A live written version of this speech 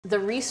The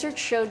research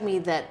showed me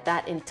that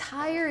that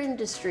entire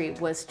industry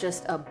was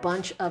just a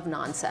bunch of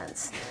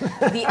nonsense.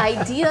 The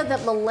idea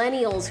that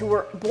millennials who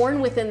were born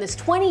within this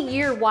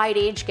 20-year wide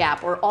age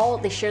gap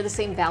they share the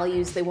same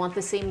values, they want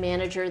the same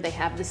manager, they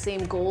have the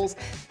same goals,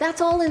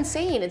 that's all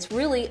insane. It's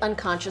really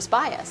unconscious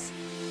bias.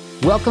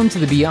 Welcome to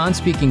the Beyond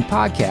Speaking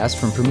podcast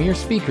from Premier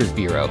Speakers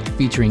Bureau,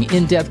 featuring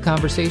in-depth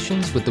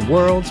conversations with the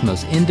world's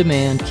most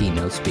in-demand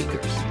keynote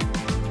speakers.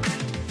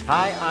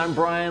 Hi, I'm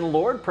Brian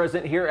Lord,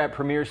 president here at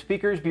Premier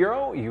Speakers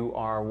Bureau. You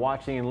are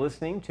watching and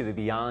listening to the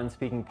Beyond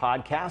Speaking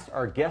podcast.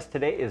 Our guest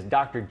today is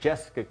Dr.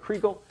 Jessica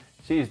Kriegel.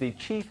 She is the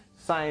Chief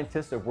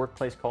Scientist of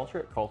Workplace Culture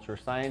at Culture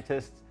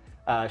Scientists.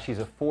 She's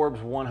a Forbes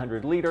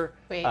 100 leader,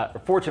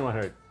 Fortune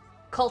 100.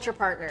 Culture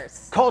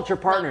Partners. Culture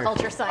Partners. Not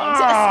Culture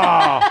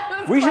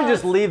Scientists. We should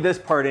just leave this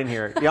part in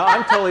here. Yeah,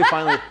 I'm totally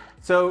fine with it.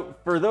 So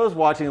for those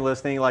watching and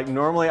listening, like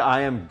normally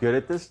I am good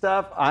at this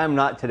stuff. I am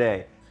not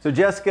today. So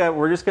Jessica,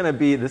 we're talking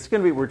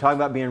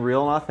about being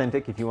real and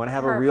authentic. If you want to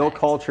have a real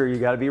culture, you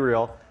got to be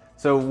real.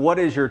 So what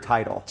is your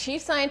title?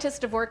 Chief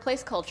Scientist of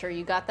Workplace Culture,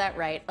 you got that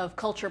right, of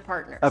Culture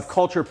Partners. Of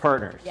Culture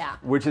Partners. Yeah.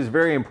 Which is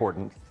very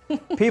important.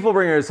 People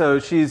bring her, so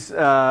she's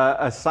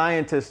a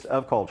scientist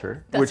of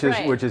culture, which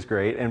is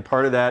great. And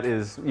part of that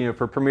is,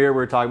 for Premier,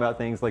 we're talking about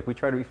things like we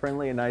try to be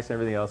friendly and nice and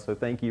everything else. So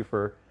thank you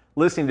for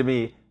listening to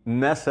me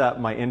mess up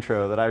my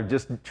intro that I've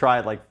just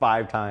tried like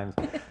 5 times.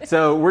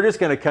 So we're just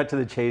going to cut to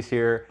the chase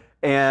here.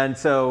 And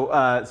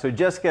so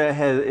Jessica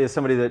is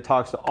somebody that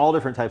talks to all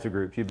different types of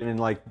groups. You've been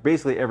in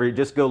basically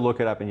just go look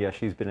it up, and yes,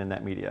 she's been in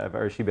that media,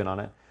 or she's been on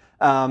it.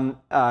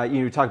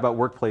 You talk about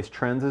workplace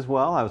trends as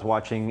well. I was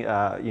watching,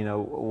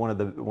 one of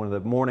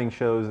the morning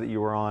shows that you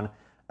were on,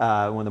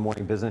 one of the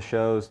morning business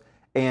shows,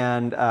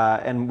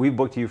 and we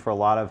booked you for a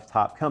lot of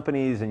top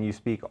companies, and you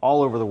speak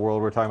all over the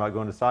world. We're talking about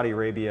going to Saudi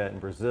Arabia and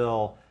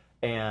Brazil,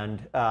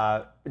 and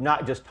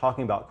not just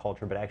talking about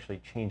culture, but actually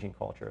changing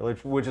culture,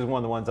 which is one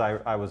of the ones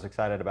I was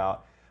excited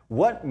about.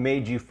 What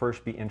made you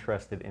first be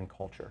interested in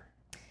culture?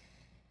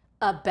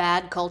 A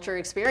bad culture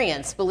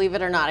experience, believe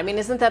it or not. I mean,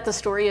 isn't that the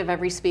story of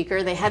every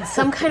speaker? They had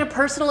some kind of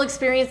personal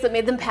experience that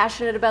made them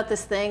passionate about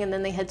this thing, and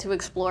then they had to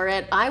explore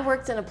it. I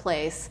worked in a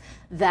place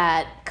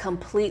that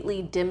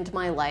completely dimmed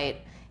my light.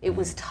 It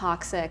was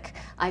toxic.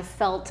 I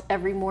felt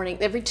every morning,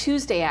 every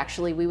Tuesday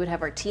actually, we would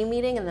have our team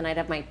meeting, and then I'd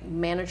have my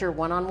manager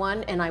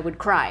one-on-one, and I would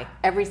cry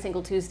every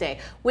single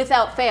Tuesday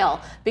without fail,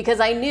 because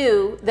I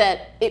knew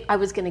that I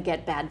was gonna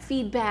get bad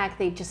feedback.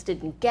 They just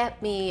didn't get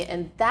me,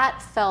 and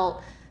that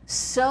felt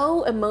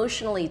so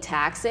emotionally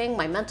taxing.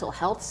 My mental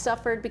health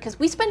suffered because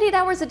we spend 8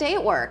 hours a day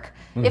at work,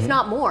 if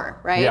not more,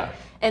 right? Yeah.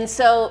 And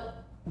so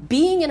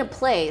being in a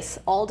place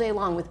all day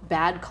long with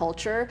bad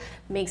culture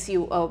makes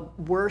you a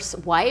worse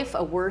wife,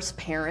 a worse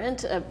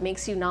parent,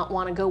 makes you not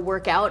want to go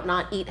work out,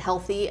 not eat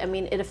healthy. I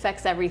mean, it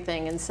affects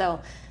everything. And so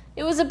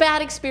it was a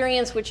bad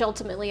experience, which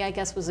ultimately I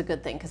guess was a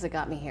good thing because it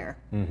got me here.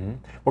 Mm-hmm.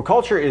 Well,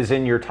 culture is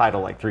in your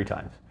title like 3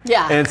 times.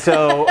 Yeah. And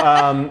so,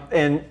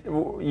 and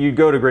you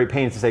go to great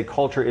pains to say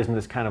culture isn't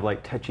this kind of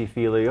like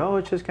touchy-feely,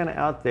 it's just kind of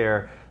out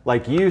there.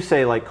 Like you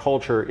say, like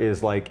culture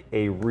is like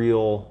a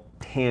real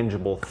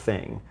tangible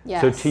thing.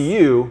 Yes. So to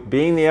you,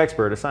 being the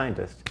expert, a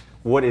scientist,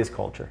 what is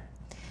culture?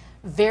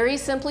 Very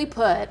simply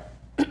put,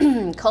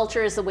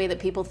 culture is the way that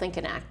people think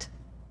and act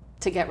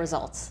to get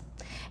results.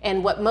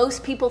 And what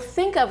most people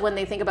think of when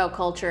they think about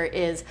culture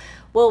is,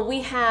 well,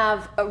 we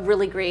have a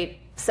really great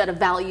set of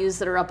values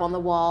that are up on the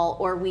wall,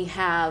 or we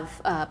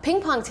have a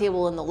ping pong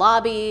table in the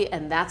lobby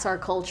and that's our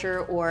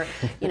culture, or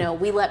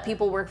we let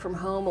people work from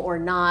home or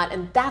not,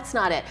 and that's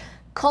not it.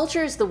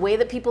 Culture is the way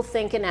that people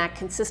think and act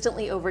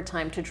consistently over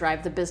time to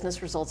drive the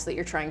business results that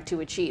you're trying to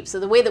achieve. So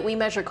the way that we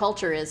measure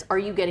culture is, are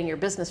you getting your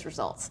business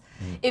results?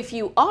 If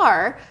you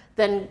are,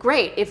 then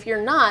great. If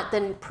you're not,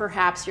 then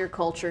perhaps your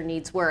culture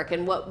needs work.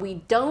 And what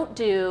we don't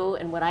do,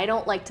 and what I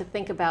don't like to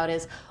think about,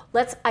 is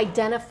let's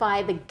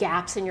identify the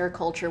gaps in your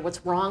culture,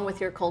 what's wrong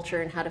with your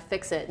culture, and how to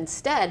fix it.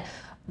 Instead,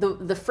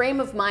 the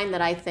frame of mind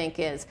that I think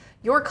is,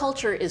 your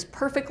culture is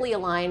perfectly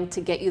aligned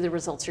to get you the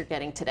results you're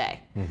getting today.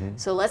 Mm-hmm.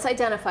 So let's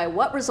identify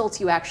what results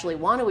you actually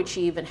want to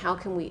achieve, and how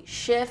can we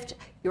shift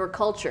your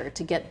culture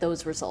to get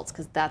those results,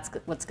 because that's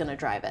what's going to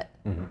drive it.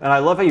 Mm-hmm. And I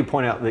love how you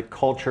point out that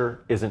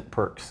culture isn't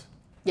perks.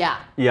 Yeah.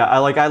 Yeah,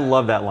 I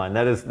love that line.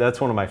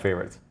 That's one of my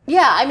favorites.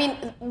 Yeah, I mean,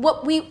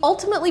 what we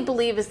ultimately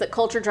believe is that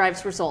culture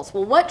drives results.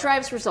 Well, what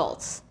drives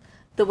results?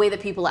 The way that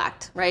people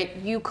act, right?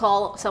 You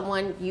call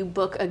someone, you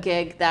book a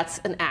gig, that's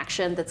an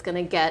action that's going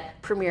to get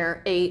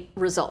Premier a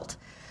result.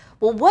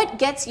 Well, what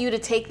gets you to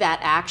take that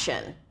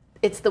action?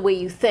 It's the way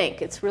you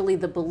think. It's really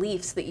the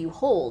beliefs that you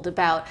hold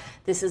about,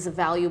 this is a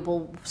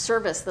valuable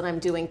service that I'm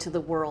doing to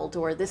the world,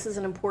 or this is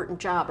an important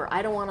job, or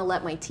I don't want to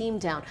let my team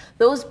down.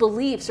 Those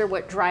beliefs are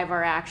what drive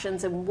our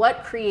actions, and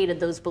what created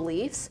those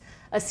beliefs?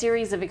 a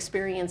series of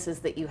experiences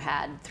that you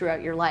had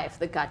throughout your life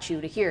that got you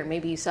to here.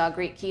 Maybe you saw a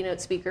great keynote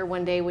speaker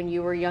one day when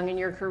you were young in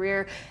your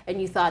career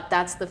and you thought,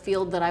 that's the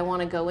field that I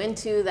want to go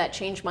into, that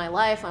changed my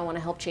life, I want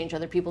to help change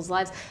other people's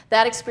lives.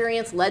 That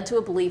experience led to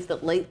a belief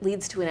that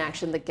leads to an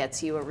action that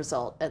gets you a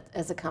result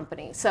as a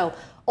company. So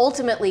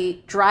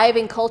ultimately,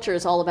 driving culture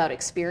is all about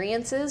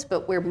experiences,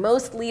 but where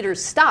most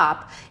leaders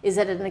stop is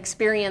at an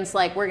experience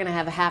like, we're going to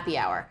have a happy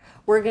hour,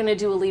 we're going to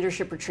do a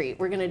leadership retreat,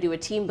 we're going to do a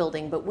team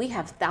building, but we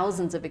have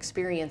thousands of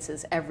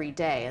experiences every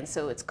day. And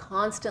so it's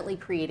constantly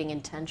creating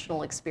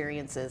intentional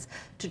experiences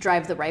to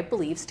drive the right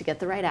beliefs, to get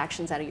the right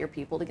actions out of your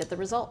people, to get the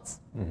results.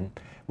 Mm-hmm.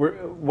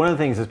 One of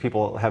the things is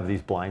people have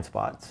these blind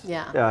spots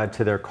Yeah.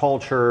 To their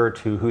culture,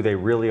 to who they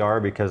really are,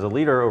 because a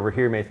leader over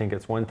here may think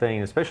it's one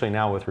thing, especially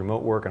now with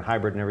remote work and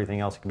hybrid and everything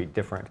else, it can be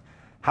different.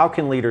 How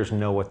can leaders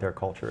know what their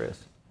culture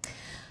is?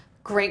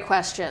 Great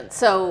question.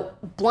 So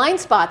blind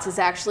spots is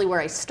actually where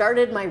I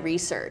started my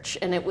research,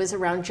 and it was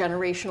around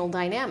generational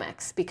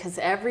dynamics, because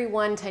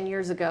everyone 10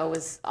 years ago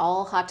was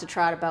all hot to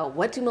trot about,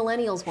 what do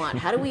millennials want?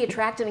 How do we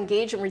attract and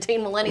engage and retain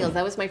millennials?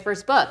 That was my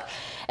first book.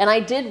 And I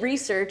did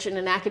research in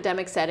an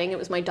academic setting. It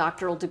was my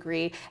doctoral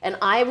degree, and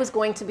I was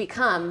going to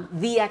become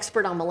the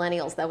expert on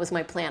millennials. That was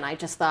my plan. I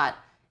just thought,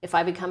 if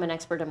I become an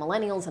expert on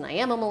millennials, and I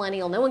am a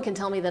millennial, no one can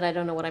tell me that I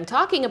don't know what I'm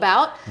talking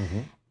about.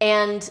 Mm-hmm.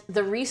 And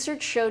the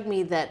research showed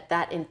me that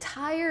that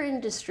entire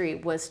industry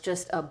was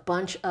just a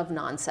bunch of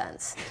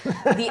nonsense.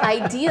 The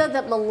idea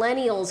that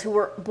millennials who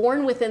were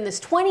born within this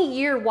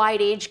 20-year wide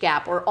age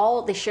gap,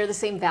 they share the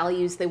same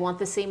values, they want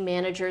the same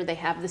manager, they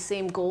have the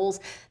same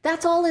goals,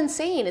 that's all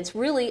insane. It's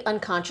really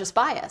unconscious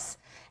bias.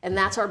 And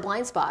that's our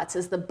blind spots,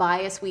 is the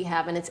bias we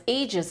have, and it's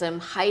ageism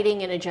hiding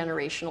in a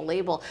generational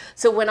label.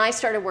 So when I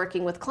started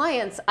working with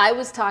clients, I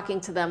was talking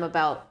to them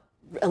about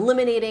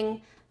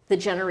eliminating the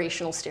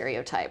generational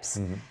stereotypes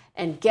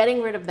and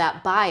getting rid of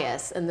that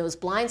bias and those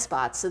blind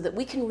spots so that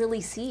we can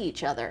really see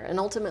each other. And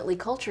ultimately,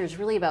 culture is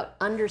really about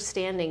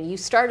understanding. You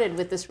started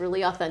with this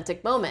really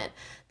authentic moment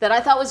that I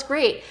thought was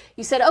great.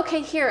 You said,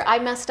 okay, here, I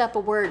messed up a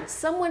word.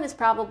 Someone has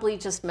probably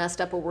just messed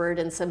up a word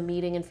in some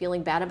meeting and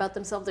feeling bad about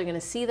themselves. They're going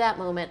to see that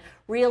moment,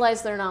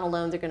 realize they're not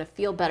alone, they're going to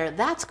feel better.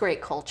 That's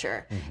great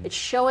culture. It's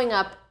showing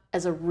up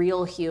as a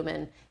real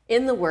human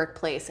in the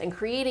workplace and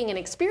creating an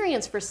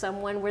experience for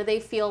someone where they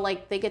feel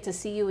like they get to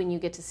see you and you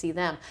get to see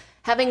them.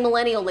 Having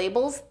millennial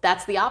labels,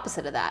 that's the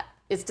opposite of that.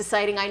 It's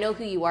deciding, I know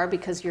who you are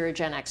because you're a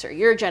Gen Xer.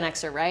 You're a Gen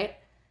Xer, right?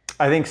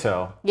 I think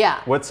so.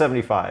 Yeah. What's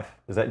 75?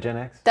 Is that Gen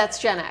X? That's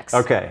Gen X.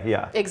 Okay,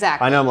 yeah.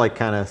 Exactly. I know I'm like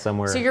kind of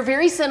somewhere. So you're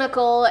very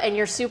cynical and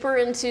you're super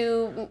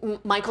into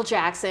Michael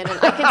Jackson. And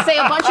I can say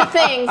a bunch of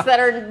things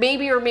that are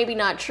maybe or maybe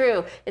not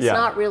true. It's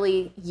not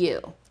really you,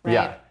 right?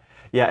 Yeah.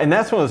 Yeah, and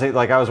that's one of those things,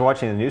 like I was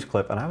watching the news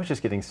clip and I was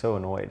just getting so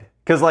annoyed.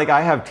 Because like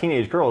I have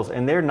teenage girls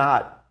and they're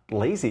not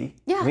lazy.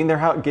 Yeah. I mean, they're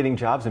out getting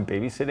jobs and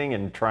babysitting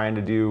and trying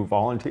to do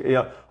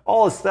volunteer,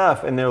 all this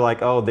stuff. And they're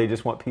like, oh, they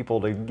just want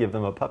people to give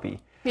them a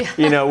puppy.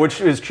 Yeah.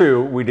 Which is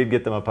true. We did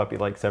get them a puppy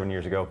like 7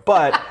 years ago.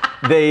 But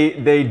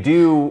they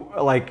do,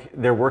 like,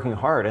 they're working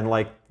hard. And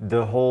like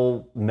the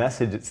whole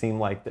message, it seemed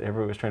like that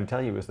everyone was trying to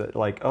tell you was that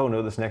like, oh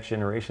no, this next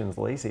generation is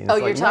lazy. And oh,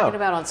 you're talking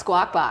about on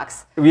Squawk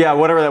Box. Yeah,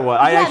 whatever that was.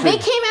 They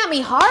came at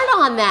me hard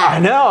on that. I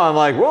know. I'm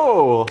like,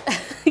 whoa.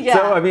 Yeah.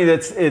 So, I mean,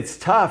 it's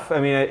tough.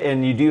 I mean,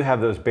 and you do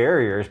have those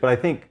barriers, but I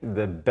think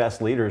the best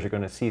leaders are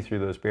going to see through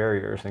those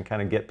barriers and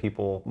kind of get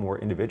people more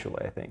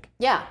individually, I think.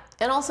 Yeah.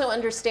 And also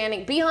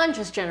understanding beyond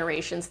just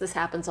generations, this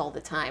happens all the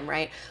time,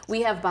 right?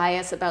 We have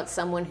bias about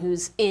someone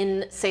who's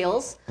in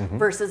sales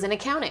versus in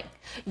accounting.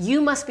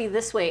 You must be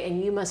this way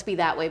and you must be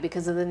that way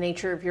because of the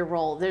nature of your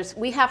role.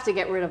 We have to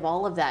get rid of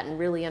all of that and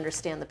really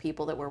understand the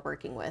people that we're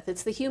working with.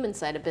 It's the human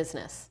side of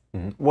business.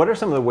 What are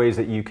some of the ways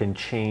that you can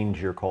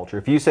change your culture?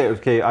 If you say,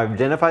 okay, I've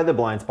identified the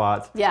blind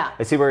spots,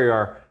 I see where you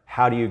are,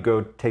 how do you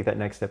go take that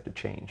next step to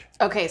change?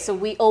 Okay, so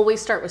we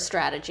always start with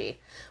strategy.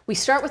 We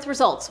start with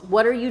results.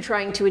 What are you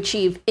trying to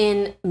achieve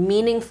in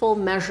meaningful,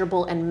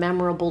 measurable, and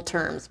memorable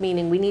terms?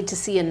 Meaning we need to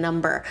see a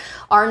number.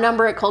 Our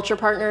number at Culture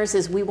Partners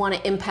is we want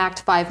to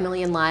impact 5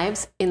 million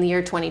lives in the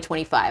year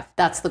 2025.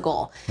 That's the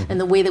goal. And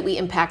the way that we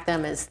impact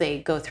them is they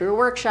go through a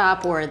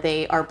workshop, or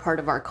they are part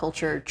of our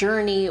culture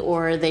journey,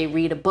 or they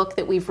read a book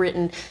that we've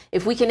written.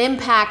 If we can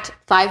impact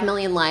 5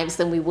 million lives,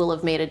 then we will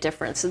have made a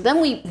difference. So then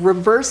we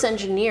reverse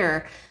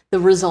engineer the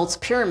results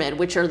pyramid,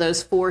 which are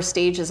those 4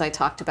 stages I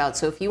talked about.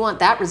 So if you want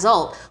that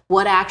result,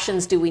 what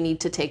actions do we need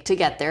to take to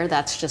get there?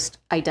 That's just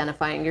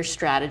identifying your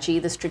strategy,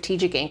 the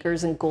strategic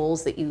anchors and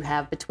goals that you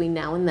have between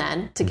now and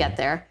then to get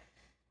there.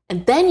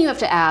 And then you have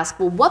to ask,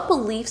 well, what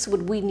beliefs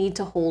would we need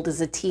to hold as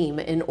a team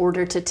in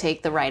order to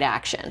take the right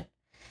action?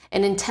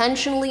 And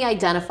intentionally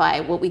identify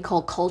what we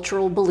call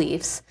cultural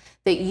beliefs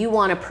that you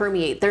want to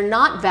permeate. They're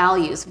not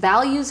values.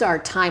 Values are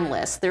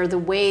timeless. They're the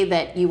way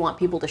that you want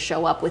people to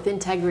show up with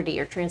integrity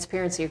or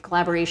transparency or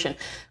collaboration.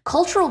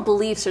 Cultural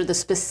beliefs are the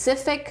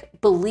specific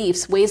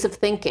beliefs, ways of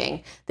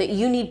thinking that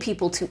you need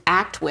people to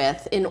act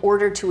with in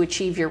order to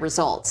achieve your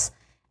results.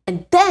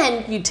 And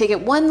then you take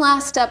it one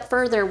last step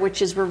further,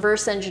 which is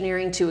reverse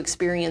engineering to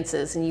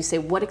experiences. And you say,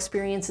 what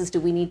experiences do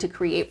we need to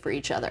create for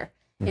each other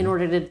in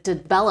order to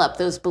develop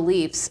those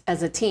beliefs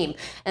as a team?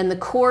 And the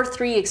core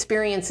 3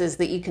 experiences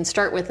that you can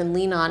start with and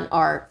lean on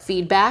are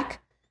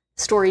feedback,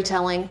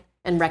 storytelling,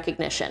 and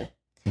recognition.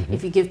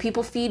 If you give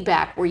people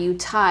feedback where you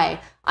tie,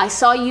 I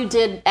saw you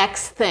did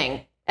X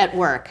thing at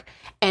work.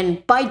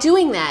 And by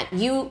doing that,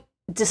 you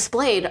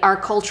displayed our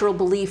cultural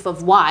belief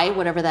of Y,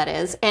 whatever that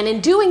is. And in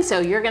doing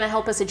so, you're going to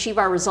help us achieve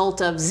our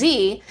result of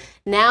Z.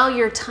 Now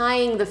you're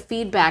tying the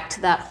feedback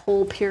to that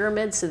whole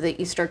pyramid so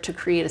that you start to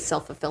create a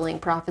self-fulfilling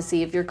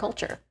prophecy of your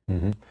culture.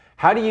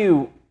 How do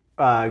you,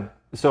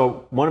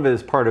 so one of it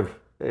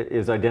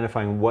is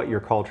identifying what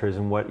your culture is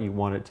and what you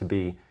want it to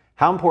be.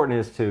 How important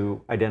is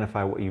to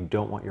identify what you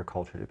don't want your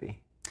culture to be?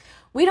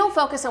 We don't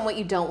focus on what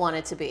you don't want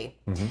it to be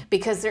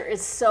because there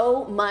is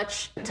so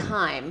much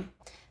time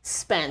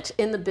spent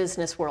in the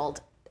business world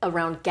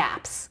around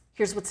gaps.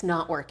 Here's what's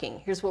not working.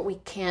 Here's what we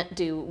can't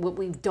do, what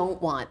we don't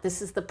want.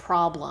 This is the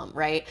problem,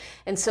 right?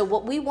 And so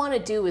what we want to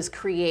do is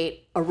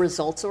create a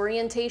results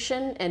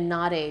orientation and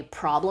not a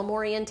problem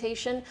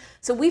orientation.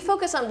 So we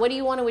focus on, what do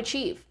you want to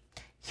achieve?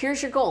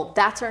 Here's your goal.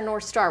 That's our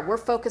North Star. We're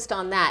focused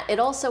on that. It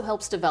also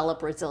helps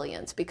develop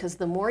resilience because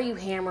the more you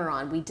hammer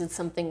on, we did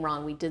something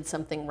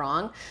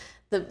wrong,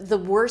 the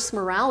worse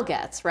morale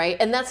gets, right?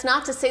 And that's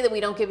not to say that we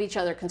don't give each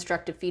other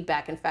constructive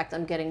feedback. In fact,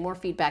 I'm getting more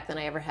feedback than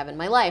I ever have in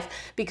my life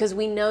because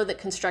we know that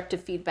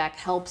constructive feedback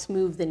helps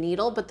move the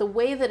needle. But the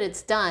way that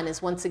it's done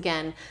is, once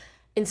again,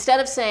 instead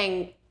of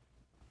saying,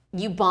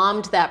 you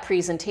bombed that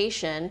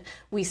presentation,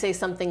 we say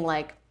something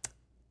like,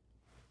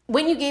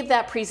 when you gave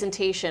that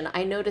presentation,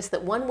 I noticed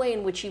that one way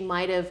in which you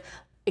might have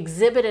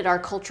exhibited our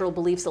cultural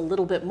beliefs a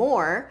little bit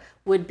more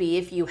would be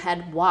if you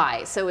had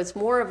Y. So it's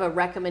more of a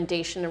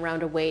recommendation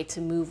around a way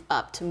to move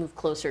up, to move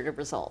closer to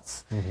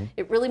results.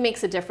 It really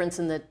makes a difference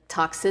in the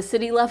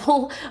toxicity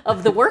level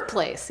of the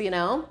workplace, you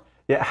know?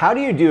 Yeah, how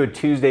do you do a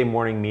Tuesday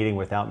morning meeting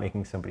without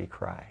making somebody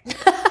cry?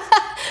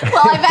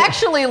 Well, I've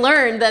actually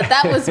learned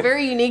that was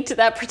very unique to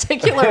that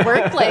particular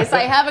workplace.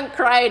 I haven't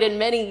cried in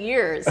many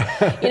years.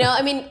 You know,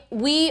 I mean,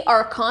 we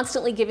are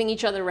constantly giving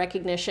each other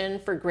recognition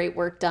for great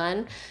work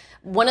done.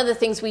 One of the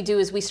things we do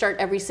is we start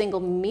every single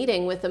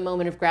meeting with a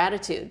moment of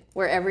gratitude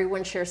where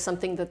everyone shares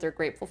something that they're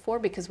grateful for,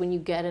 because when you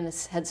get in a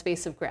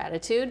headspace of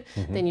gratitude,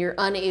 then you're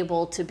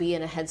unable to be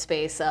in a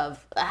headspace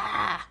of,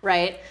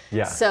 right?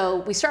 Yeah.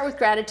 So we start with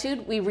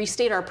gratitude. We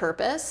restate our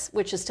purpose,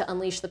 which is to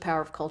unleash the power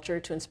of culture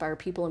to inspire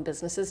people and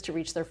businesses to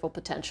reach their full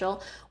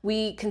potential.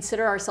 We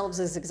consider ourselves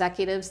as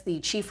executives the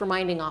chief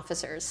reminding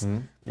officers.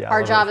 Yeah,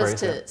 our job is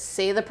to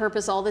say the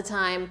purpose all the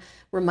time,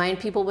 remind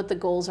people what the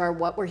goals are,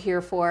 what we're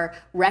here for,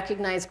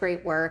 recognize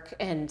great work,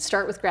 and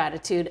start with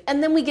gratitude.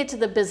 And then we get to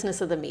the business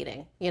of the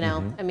meeting, you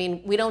know? I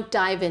mean, we don't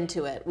dive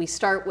into it. We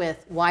start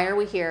with, why are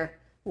we here?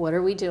 What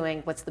are we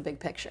doing? What's the big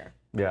picture?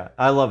 Yeah,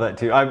 I love that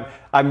too.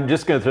 I'm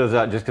just going to throw this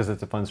out just because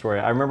it's a fun story.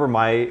 I remember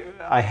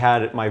I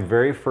had my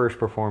very first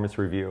performance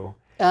review.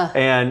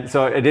 And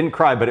so I didn't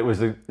cry, but it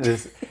was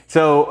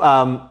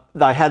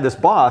I had this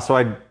boss, so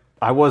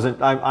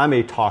I'm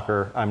a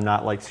talker. I'm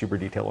not like super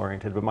detail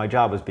oriented, but my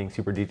job was being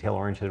super detail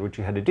oriented, which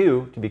you had to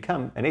do to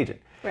become an agent.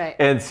 Right.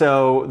 And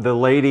so the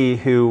lady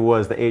who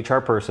was the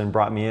HR person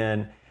brought me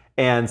in,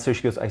 and so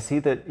she goes, I see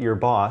that your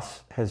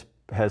boss has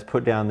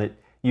put down that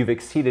you've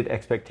exceeded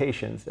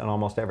expectations in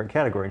almost every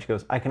category. And she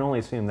goes, I can only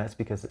assume that's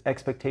because the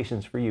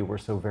expectations for you were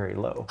so very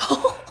low.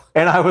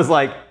 And I was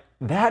like,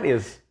 that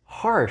is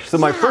harsh. So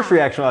my first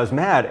reaction, I was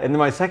mad. And then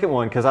my second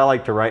one, because I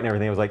like to write and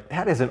everything, I was like,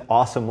 that is an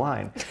awesome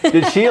line.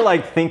 Did she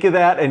like think of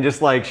that and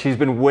just like, she's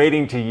been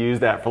waiting to use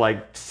that for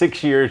like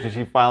 6 years and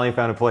she finally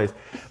found a place.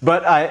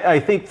 But I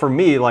think for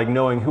me, like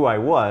knowing who I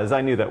was,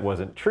 I knew that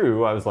wasn't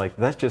true. I was like,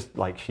 that's just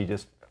like, she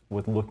just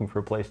was looking for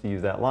a place to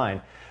use that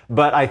line.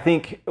 But I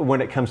think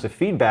when it comes to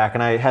feedback,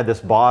 and I had this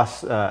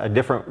boss, a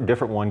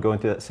different one going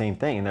through that same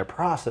thing, and their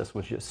process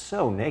was just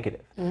so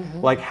negative.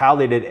 Like how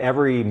they did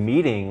every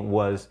meeting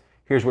was,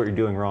 here's what you're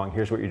doing wrong,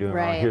 here's what you're doing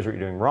wrong, here's what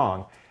you're doing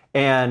wrong.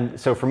 And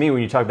so for me,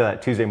 when you talk about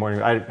that Tuesday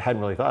morning, I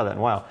hadn't really thought of that in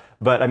a while.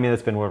 But I mean,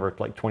 it's been whatever,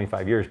 like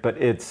 25 years. But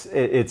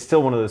it's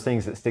still one of those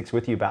things that sticks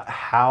with you about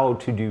how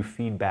to do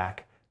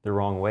feedback the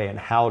wrong way and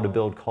how to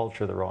build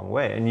culture the wrong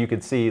way. And you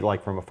could see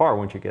like from afar,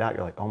 once you get out,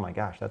 you're like, oh my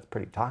gosh, that's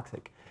pretty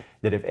toxic.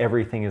 That if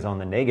everything is on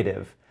the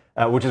negative,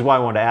 which is why I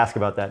wanted to ask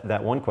about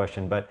that one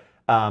question, but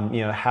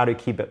you know, how to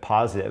keep it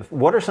positive.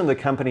 What are some of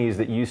the companies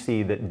that you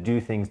see that do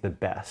things the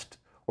best?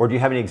 Or do you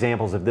have any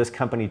examples of this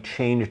company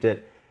changed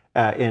it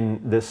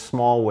in this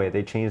small way?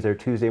 They changed their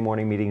Tuesday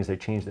morning meetings, they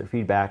changed their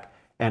feedback,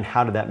 and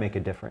how did that make a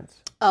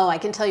difference? Oh, I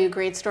can tell you a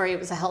great story. It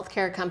was a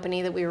healthcare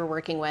company that we were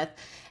working with,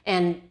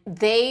 and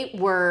the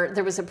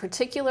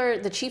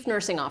chief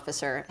nursing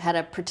officer had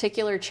a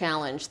particular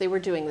challenge. They were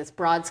doing this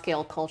broad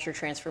scale culture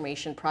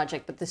transformation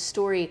project, but this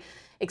story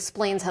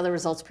explains how the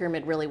results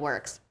pyramid really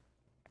works.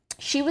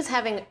 she was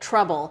having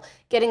trouble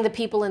getting the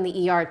people in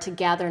the ER to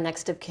gather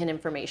next of kin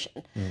information.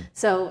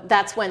 So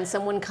that's when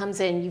someone comes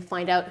in, you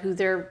find out who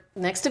their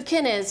next of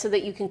kin is so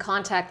that you can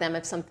contact them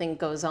if something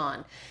goes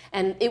on.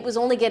 And it was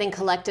only getting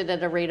collected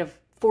at a rate of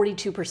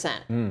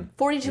 42%.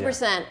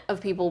 42%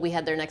 of people, we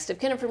had their next of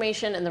kin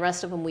information, and the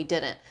rest of them we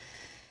didn't.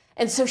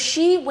 And so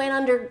she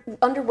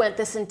underwent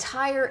this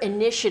entire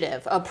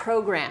initiative, a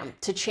program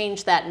to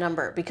change that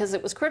number because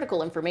it was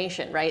critical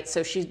information, right?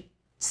 So she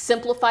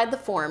simplified the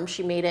form.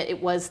 She made it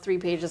was 3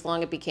 pages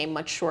long. It became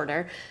much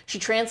shorter. She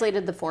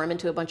translated the form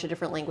into a bunch of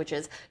different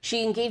languages.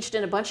 She engaged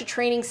in a bunch of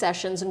training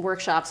sessions and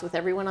workshops with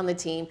everyone on the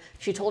team.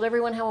 She told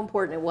everyone how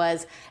important it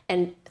was.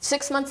 And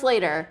 6 months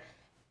later,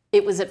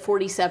 it was at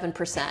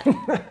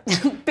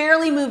 47%.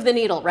 Barely moved the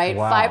needle, right?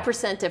 Wow.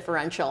 5%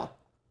 differential.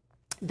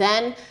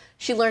 Then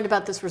she learned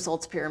about this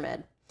results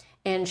pyramid.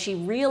 And she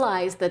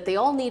realized that they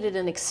all needed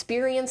an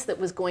experience that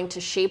was going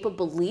to shape a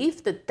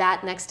belief that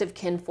that next of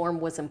kin form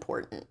was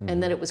important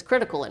and that it was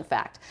critical, in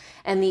fact.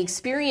 And the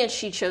experience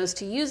she chose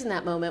to use in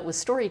that moment was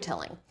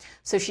storytelling.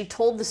 So she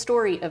told the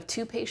story of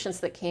 2 patients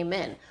that came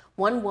in.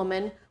 One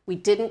woman, we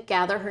didn't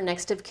gather her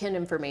next of kin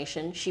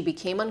information. She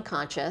became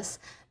unconscious.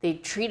 They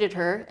treated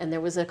her, and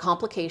there was a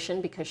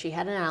complication because she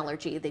had an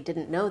allergy. They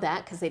didn't know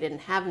that because they didn't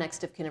have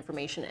next of kin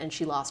information, and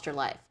she lost her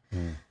life.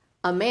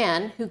 A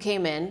man who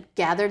came in,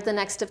 gathered the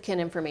next of kin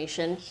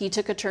information. He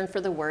took a turn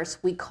for the worse.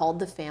 We called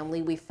the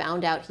family. We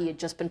found out he had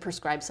just been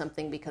prescribed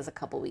something because a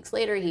couple weeks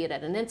later he had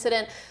an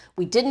incident.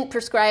 We didn't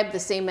prescribe the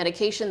same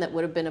medication that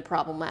would have been a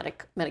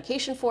problematic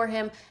medication for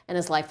him, and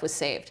his life was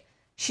saved.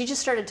 She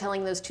just started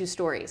telling those 2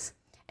 stories.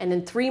 And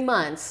in 3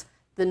 months,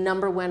 the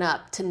number went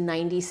up to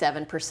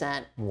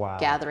 97%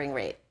 gathering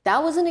rate.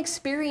 That was an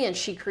experience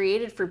she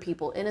created for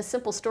people in a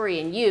simple story.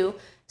 And you,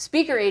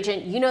 speaker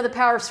agent, you know the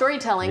power of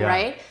storytelling,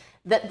 right?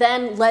 That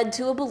then led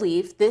to a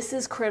belief, this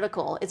is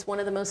critical. It's one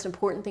of the most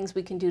important things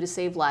we can do to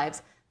save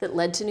lives, that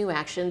led to new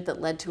action, that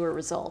led to a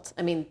result.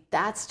 I mean,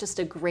 that's just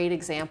a great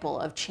example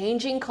of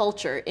changing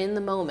culture in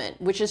the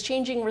moment, which is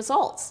changing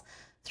results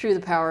through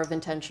the power of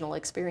intentional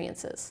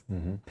experiences.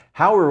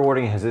 How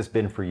rewarding has this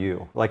been for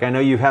you? Like, I know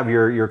you have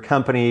your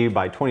company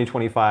by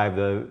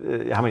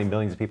 2025, how many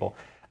millions of people.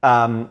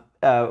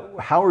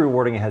 How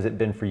rewarding has it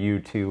been for you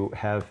to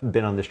have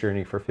been on this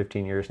journey for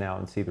 15 years now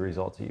and see the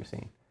results that you've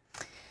seen?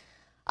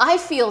 I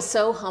feel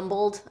so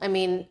humbled. I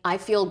mean, I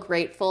feel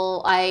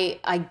grateful. I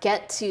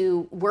get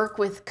to work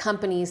with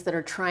companies that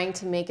are trying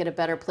to make it a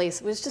better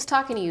place. I was just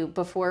talking to you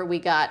before we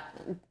got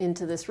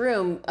into this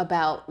room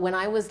about when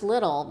I was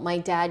little, my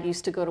dad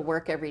used to go to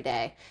work every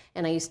day.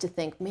 And I used to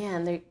think,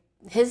 man,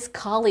 his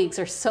colleagues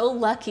are so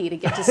lucky to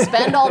get to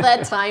spend all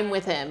that time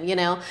with him, you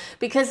know,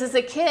 because as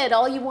a kid,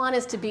 all you want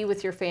is to be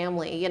with your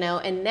family, you know,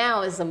 and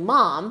now as a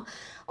mom,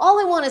 all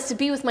I want is to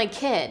be with my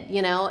kid,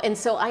 you know? And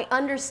so I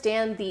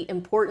understand the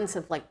importance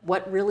of like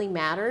what really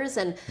matters.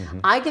 And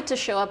I get to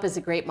show up as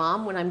a great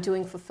mom when I'm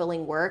doing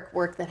fulfilling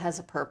work that has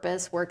a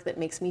purpose, work that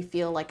makes me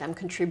feel like I'm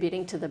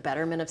contributing to the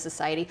betterment of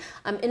society.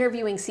 I'm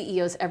interviewing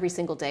CEOs every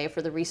single day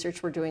for the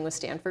research we're doing with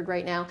Stanford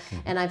right now.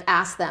 And I've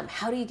asked them,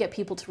 how do you get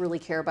people to really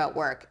care about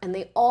work? And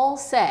they all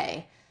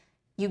say,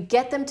 you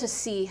get them to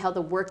see how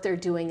the work they're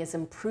doing is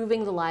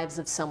improving the lives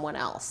of someone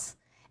else.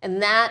 And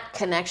that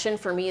connection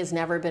for me has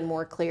never been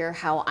more clear,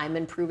 how I'm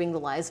improving the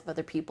lives of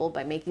other people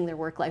by making their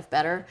work life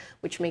better,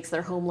 which makes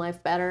their home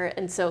life better.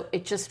 And so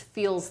it just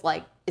feels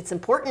like it's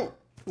important,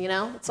 you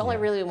know? It's all I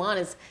really want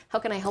is how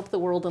can I help the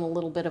world in a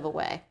little bit of a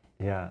way?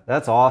 Yeah,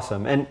 that's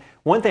awesome. And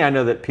one thing I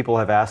know that people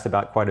have asked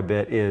about quite a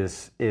bit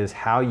is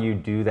how you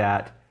do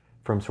that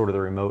from sort of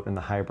the remote and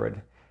the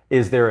hybrid.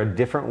 Is there a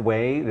different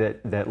way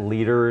that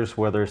leaders,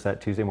 whether it's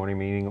that Tuesday morning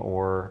meeting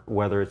or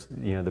whether it's,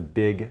 you know, the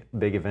big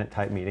event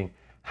type meeting,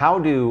 how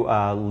do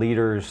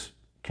leaders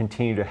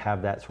continue to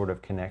have that sort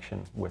of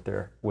connection with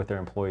their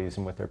employees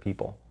and with their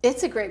people?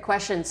 It's a great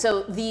question.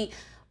 So the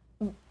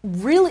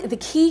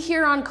key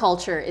here on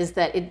culture is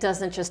that it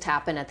doesn't just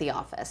happen at the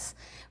office.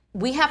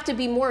 We have to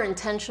be more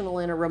intentional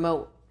in a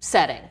remote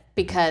setting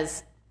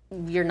because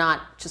you're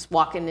not just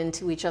walking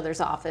into each other's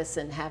office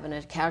and having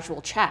a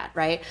casual chat,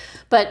 right?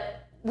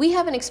 But we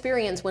have an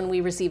experience when we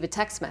receive a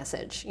text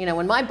message. You know,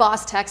 when my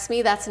boss texts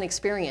me, that's an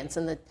experience,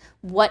 and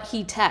what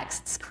he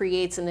texts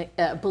creates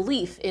a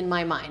belief in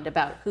my mind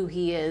about who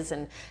he is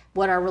and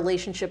what our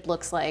relationship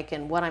looks like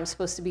and what I'm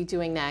supposed to be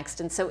doing next.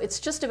 And so it's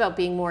just about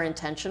being more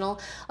intentional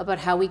about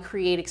how we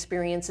create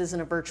experiences in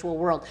a virtual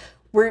world.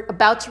 We're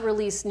about to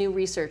release new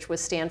research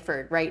with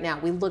Stanford right now.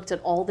 We looked at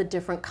all the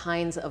different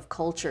kinds of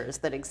cultures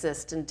that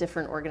exist in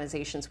different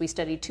organizations. We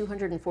studied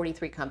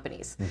 243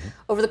 companies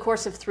over the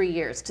course of 3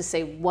 years to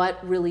say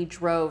what really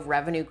drove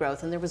revenue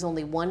growth. And there was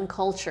only one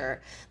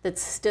culture that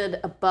stood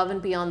above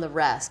and beyond the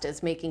rest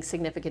as making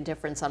significant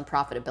difference on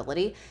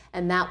profitability,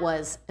 and that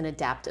was an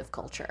adaptive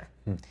culture.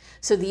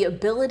 So the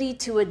ability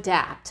to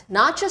adapt,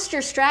 not just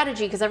your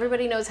strategy, because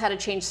everybody knows how to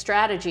change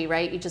strategy,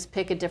 right? You just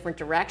pick a different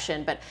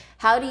direction, but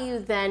how do you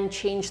then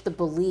change the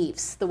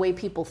beliefs, the way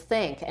people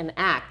think and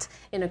act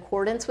in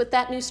accordance with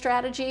that new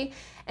strategy?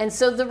 And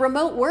so the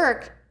remote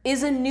work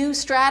is a new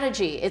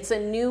strategy. It's a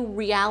new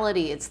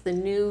reality. It's the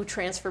new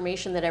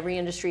transformation that every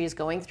industry is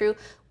going through.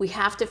 We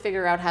have to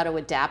figure out how to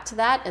adapt to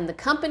that. And the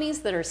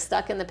companies that are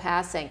stuck in the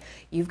past saying,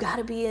 you've got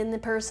to be in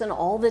person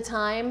all the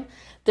time,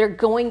 they're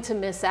going to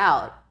miss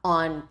out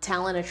on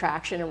talent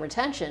attraction and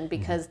retention,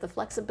 because the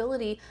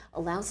flexibility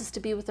allows us to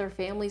be with our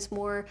families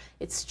more.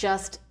 It's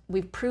just,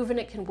 we've proven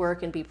it can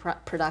work and be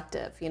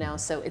productive,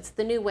 so it's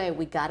the new way.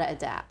 We got to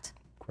adapt.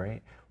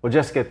 Great. Well,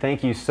 Jessica,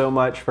 thank you so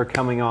much for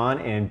coming on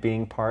and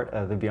being part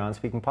of the Beyond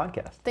Speaking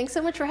podcast. Thanks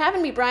so much for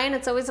having me, Brian.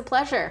 It's always a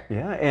pleasure.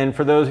 Yeah, and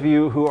for those of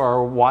you who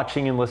are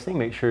watching and listening,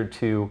 make sure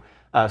to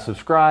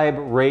subscribe,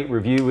 rate,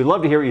 review. We'd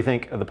love to hear what you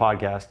think of the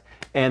podcast.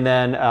 And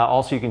then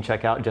also you can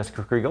check out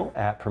Jessica Kriegel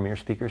at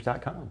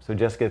premierspeakers.com. So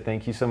Jessica,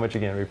 thank you so much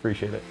again. We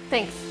appreciate it.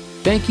 Thanks.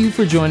 Thank you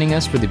for joining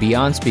us for the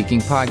Beyond Speaking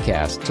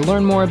podcast. To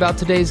learn more about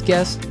today's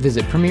guest,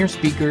 visit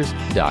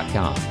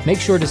premierspeakers.com. Make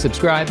sure to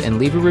subscribe and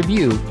leave a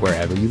review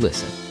wherever you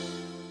listen.